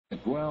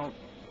Well,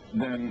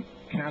 then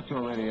cat's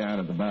already out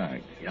of the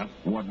bag. Yep.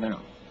 What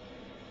now?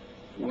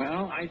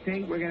 Well, I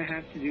think we're going to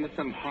have to do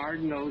some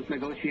hard-nosed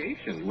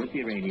negotiation with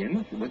the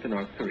Iranians, with the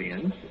North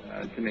Koreans,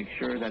 to make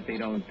sure that they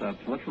don't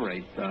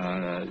proliferate,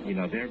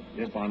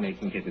 their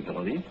bomb-making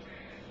capabilities.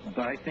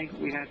 But I think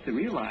we have to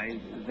realize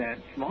that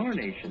smaller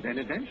nations, and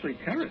eventually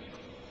terrorists,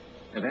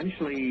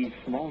 eventually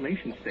small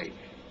nation-states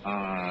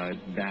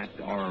that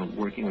are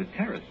working with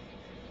terrorists,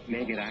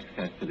 may get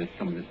access to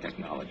some of this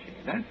technology.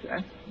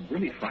 That's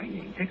really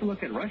frightening. Take a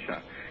look at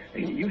Russia.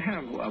 You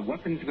have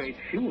weapons-grade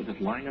fuel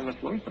just lying on the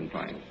floor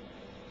sometimes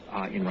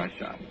in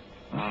Russia.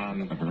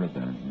 I've heard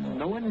that. Yeah.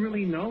 No one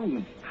really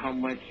knows how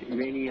much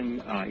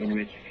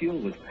uranium-enriched fuel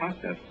was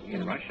processed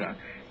in Russia,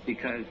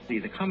 because the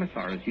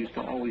commissars used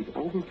to always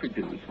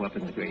overproduce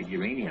weapons-grade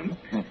uranium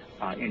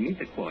and meet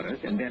the quotas,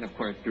 and then, of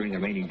course, during a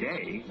rainy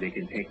day, they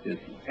can take this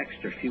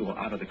extra fuel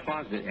out of the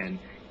closet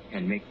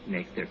and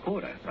make their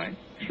quota, right?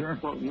 Sure.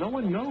 Well, no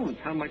one knows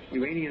how much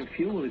uranium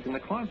fuel is in the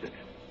closet.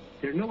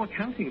 There are no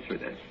accountings for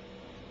this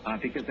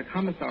because the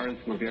commissars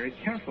were very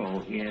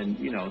careful in,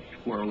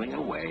 squirreling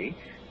away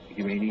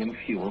uranium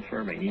fuel for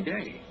a rainy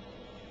day.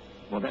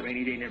 Well, that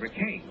rainy day never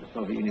came. The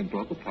Soviet Union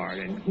broke apart,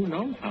 and who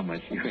knows how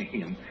much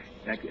uranium,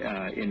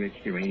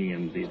 enriched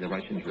uranium, the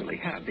Russians really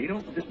have. They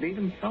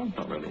themselves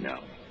don't really know.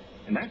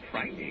 And that's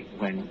frightening.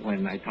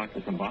 When I talked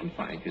to some bomb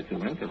scientists who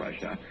went to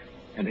Russia,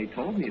 and they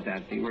told me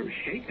that they were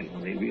shaken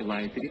when they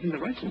realized that even the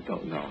Russians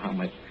don't know how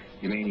much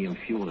uranium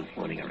fuel is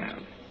floating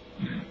around.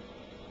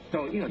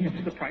 So, this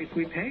is the price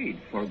we paid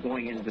for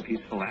going into the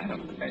peaceful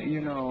atom.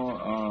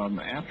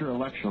 After a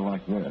lecture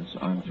like this,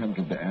 I'm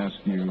tempted to ask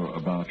you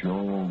about your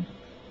old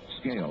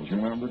scales.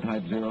 Remember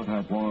type 0,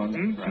 type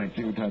 1, type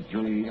 2, type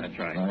 3? That's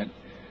right.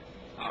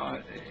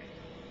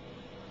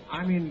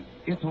 I mean,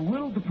 it's a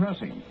little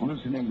depressing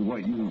listening to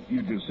what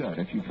you just said,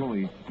 if you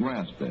fully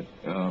grasp it.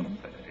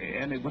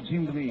 And it would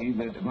seem to me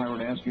that if I were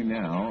to ask you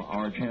now,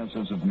 our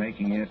chances of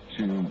making it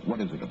to, what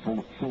is it, a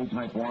full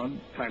type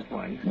 1? Type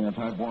 1. Yeah,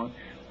 type 1.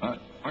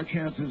 Our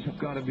chances have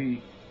got to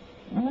be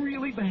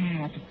really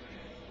bad.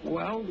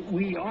 Well,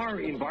 we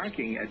are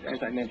embarking,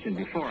 as I mentioned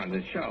before on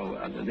this show,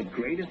 the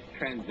greatest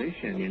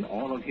transition in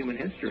all of human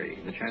history,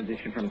 the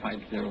transition from type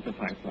 0 to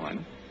type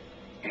 1.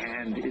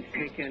 And it's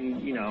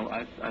taken,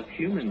 us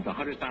humans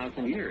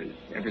 100,000 years,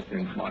 ever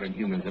since modern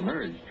humans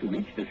emerged, to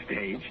reach this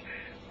stage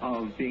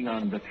of being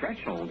on the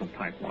threshold of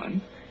type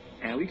 1.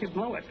 And we could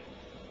blow it.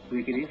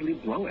 We could easily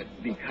blow it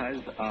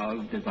because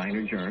of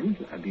designer germs,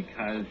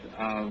 because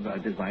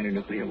of designer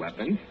nuclear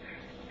weapons,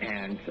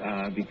 and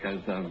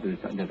because of the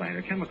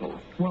designer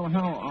chemicals. Well,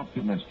 how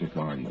optimistic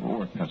are you,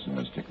 or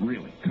pessimistic,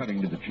 really,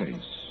 cutting to the chase?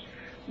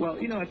 Well,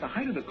 at the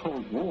height of the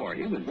Cold War,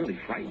 it was really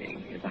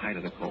frightening. At the height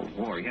of the Cold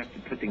War, you have to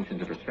put things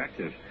into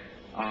perspective.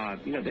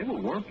 There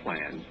were war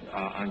plans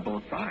on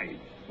both sides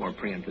for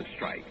preemptive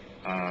strike.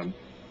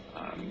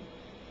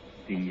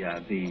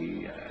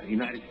 The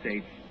United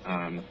States,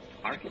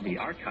 the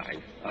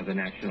archives of the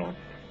National.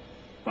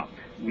 Well,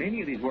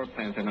 many of these war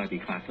plans are not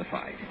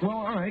declassified. Well,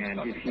 all right. And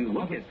if you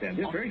look at them,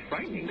 they're very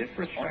frightening. They're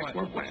first strike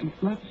war plans.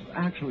 Let's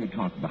actually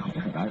talk about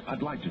that.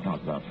 I'd like to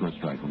talk about first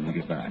strike when we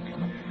get back.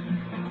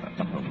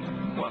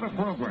 What a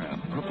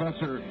program.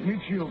 Professor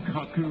Michio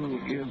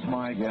Kaku is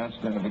my guest,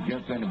 and if it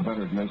gets any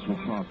better than this with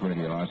talk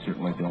radio, I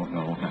certainly don't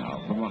know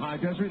how. From the high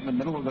desert in the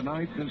middle of the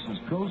night, this is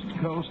Coast to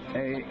Coast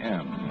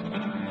AM.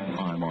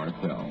 I'm Art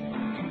Bell.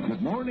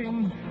 Good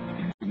morning.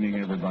 Good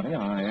evening, everybody.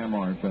 I am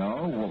Art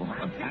Bell. Well,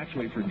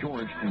 actually, for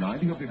George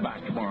tonight, he'll be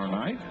back tomorrow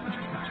night.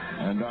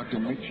 And Dr.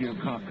 Michio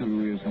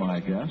Kaku is my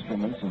guest,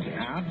 and this is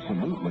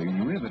absolutely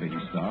riveting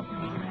stuff.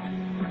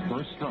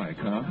 First strike,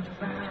 huh?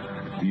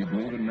 Do you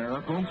believe in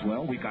miracles?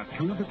 Well, we got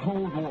through the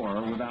Cold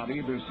War without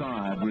either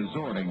side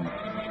resorting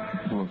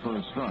to a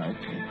first strike.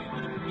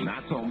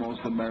 That's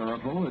almost a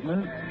miracle, isn't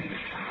it?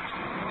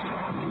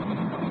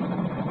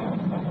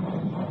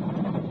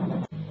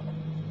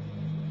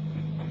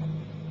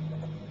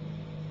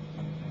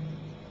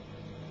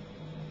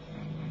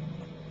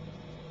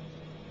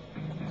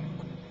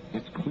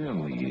 It's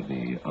clearly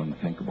the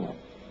unthinkable.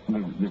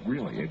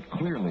 Really, it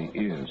clearly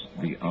is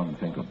the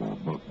unthinkable.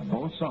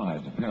 Both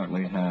sides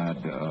apparently had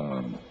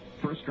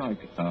first strike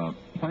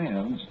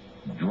plans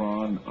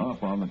drawn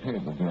up on the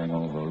table during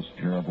all those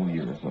terrible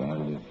years that I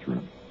lived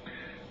through.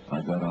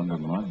 I got under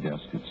my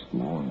desk at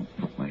school and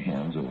put my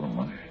hands over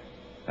my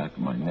back of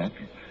my neck.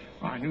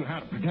 I knew how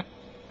to protect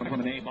from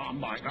an A-bomb,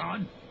 by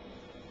God.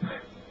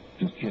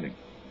 Just kidding.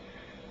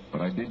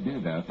 But I did do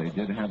that. They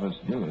did have us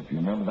do it. Do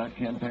you remember that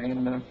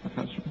campaign,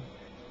 Professor?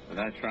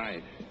 That's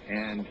right.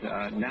 And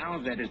now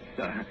that it's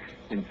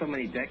been so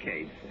many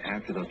decades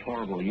after those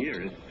horrible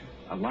years,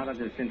 a lot of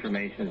this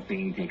information is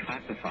being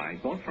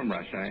declassified, both from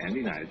Russia and the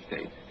United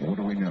States. What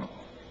do we know?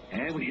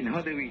 And we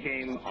know they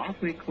became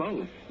awfully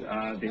close.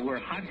 They were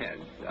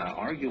hotheads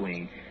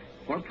arguing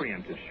for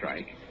preemptive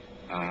strike.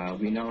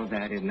 We know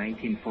that in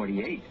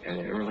 1948, as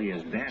early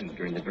as then,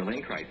 during the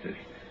Berlin crisis,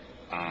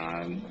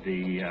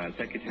 the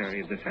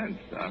Secretary of Defense,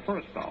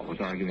 Forrestal, was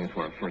arguing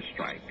for a first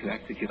strike to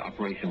execute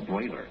Operation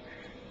Boiler.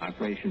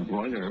 Operation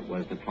Broiler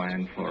was the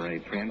plan for a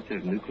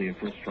preemptive nuclear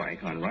first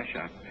strike on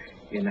Russia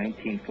in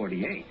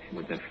 1948,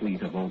 with a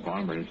fleet of old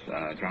bombers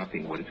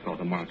dropping what is called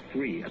the Mark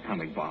III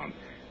atomic bomb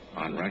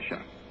on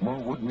Russia.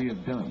 What would we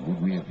have done?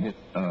 Would we have hit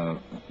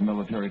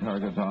military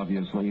targets,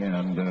 obviously,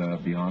 and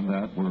beyond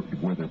that,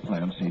 were there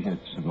plans to hit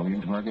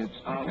civilian targets?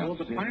 Well,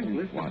 the plans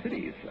list the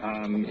cities.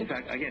 In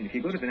fact, again, if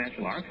you go to the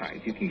National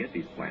Archives, you can get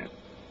these plans.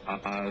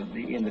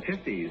 In the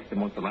 50s, the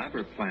most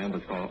elaborate plan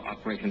was called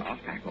Operation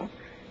Off-Tackle.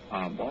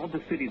 All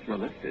the cities were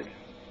listed,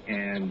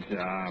 and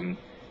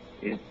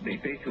it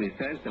basically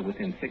says that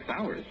within 6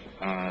 hours,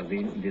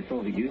 the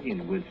Soviet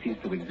Union would cease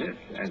to exist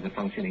as a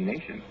functioning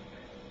nation.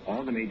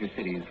 All the major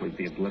cities would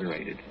be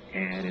obliterated.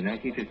 And in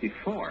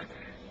 1954,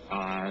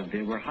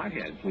 there were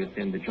hotheads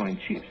within the Joint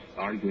Chiefs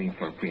arguing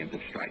for a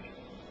preemptive strike.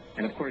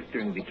 And of course,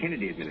 during the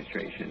Kennedy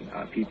administration,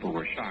 people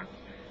were shocked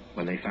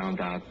when they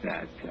found out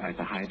that at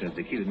the height of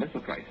the Cuban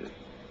Missile Crisis,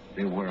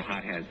 there were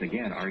hotheads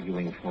again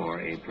arguing for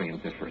a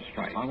preemptive first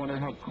strike. I wonder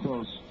how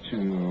close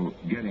to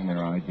getting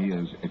their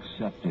ideas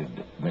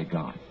accepted they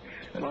got.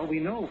 Well, we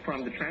know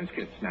from the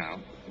transcripts now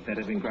that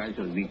have been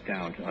gradually leaked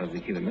out of the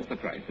Cuban Missile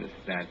Crisis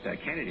that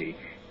Kennedy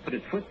put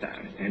his foot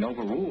down and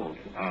overruled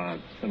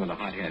some of the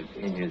hotheads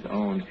in his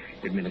own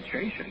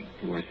administration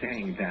who were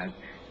saying that,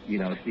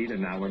 it's either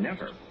now or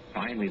never.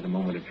 Finally, the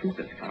moment of truth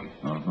has come.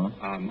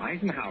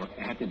 Eisenhower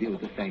had to deal with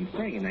the same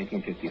thing in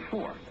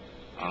 1954.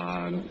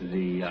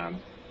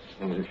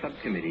 There was a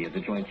subcommittee of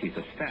the Joint Chiefs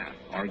of Staff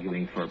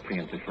arguing for a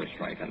preemptive first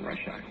strike on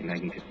Russia in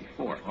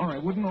 1954. All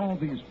right, wouldn't all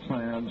these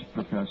plans,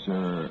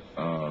 Professor,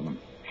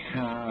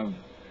 have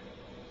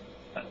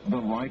the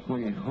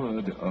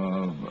likelihood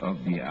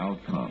of the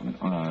outcome,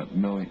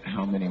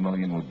 how many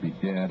million would be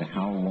dead,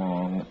 how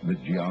long the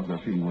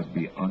geography would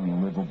be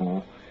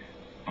unlivable,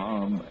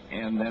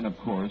 and then, of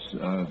course,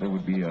 there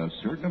would be a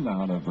certain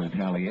amount of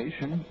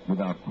retaliation,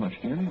 without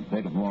question.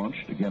 They'd have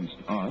launched against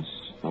us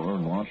or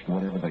launched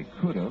whatever they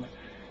could have.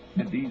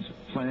 Did these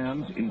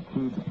plans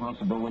include the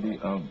possibility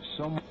of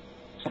so much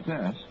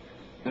success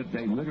that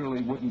they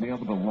literally wouldn't be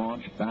able to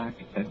launch back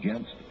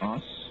against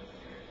us?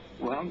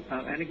 Well,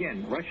 and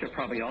again, Russia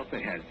probably also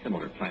had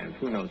similar plans.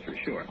 Who knows for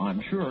sure?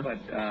 I'm sure.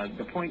 But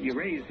the point you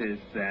raise is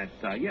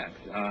that, yes,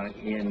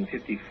 in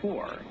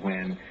 54,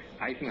 when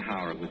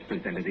Eisenhower was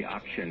presented the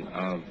option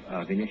of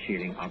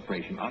initiating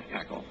Operation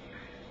Off-Tackle,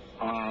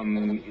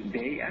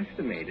 they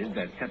estimated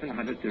that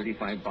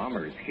 735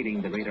 bombers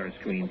hitting the radar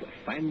screens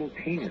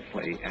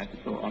simultaneously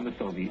on the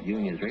Soviet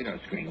Union's radar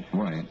screens,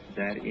 right,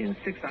 that in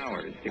 6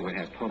 hours they would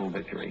have total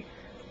victory.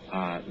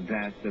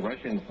 That the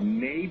Russians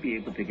may be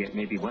able to get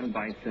maybe one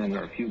Bison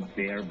or a few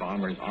Bear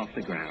bombers off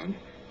the ground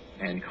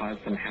and cause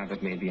some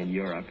havoc maybe in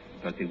Europe,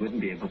 but they wouldn't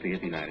be able to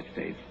hit the United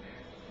States.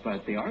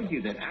 But they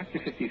argued that after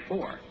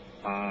 54,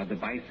 the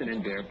Bison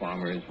and Bear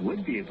bombers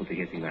would be able to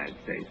hit the United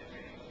States.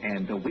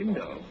 And the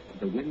window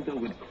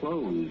would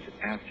close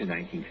after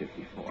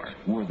 1954.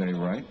 Were they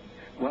right?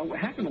 Well, what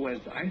happened was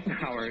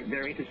Eisenhower,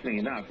 very interestingly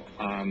enough,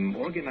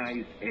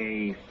 organized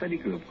a study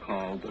group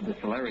called the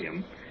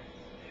Solarium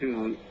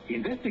to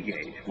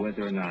investigate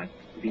whether or not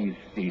this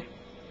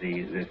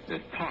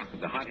talk of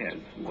the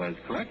hotheads was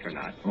correct or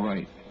not.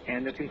 Right.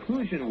 And the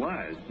conclusion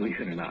was,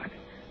 believe it or not,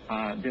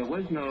 there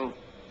was no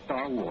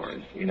Star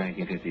Wars in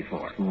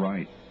 1954.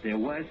 Right. There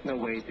was no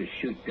way to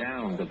shoot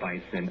down the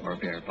Bison or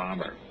Bear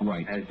bomber.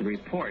 Right. As the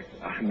report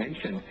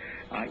mentioned,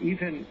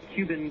 even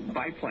Cuban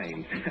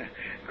biplanes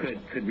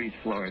could reach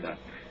Florida.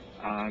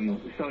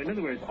 So in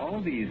other words, all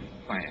these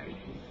plans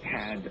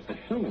had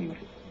assumed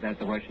that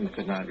the Russians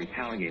could not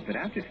retaliate. But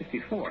after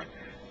 54,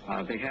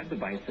 they had the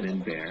Bison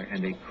and Bear,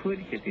 and they could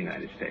hit the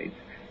United States.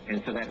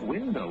 And so that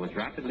window was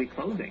rapidly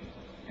closing.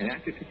 And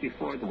after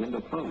 54, the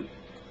window closed.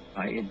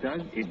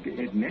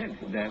 It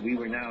meant that we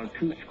were now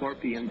two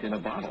scorpions in a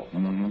bottle.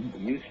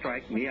 Mm-hmm. You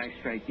strike me, I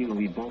strike you, and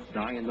we both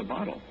die in the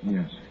bottle.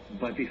 Yes.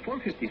 But before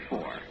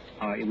 54,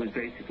 it was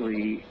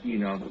basically,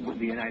 the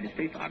United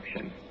States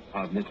option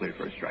of nuclear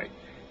first strike.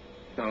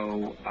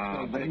 So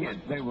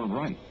they were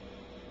right.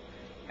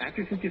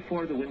 After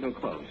 54, the window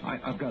closed.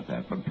 I've got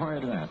that. But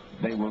prior to that,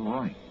 they were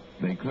right.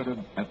 They could have,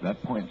 at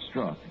that point,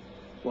 struck.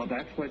 Well,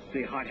 that's what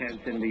the hotheads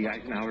in the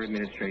Eisenhower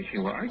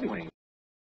administration were arguing.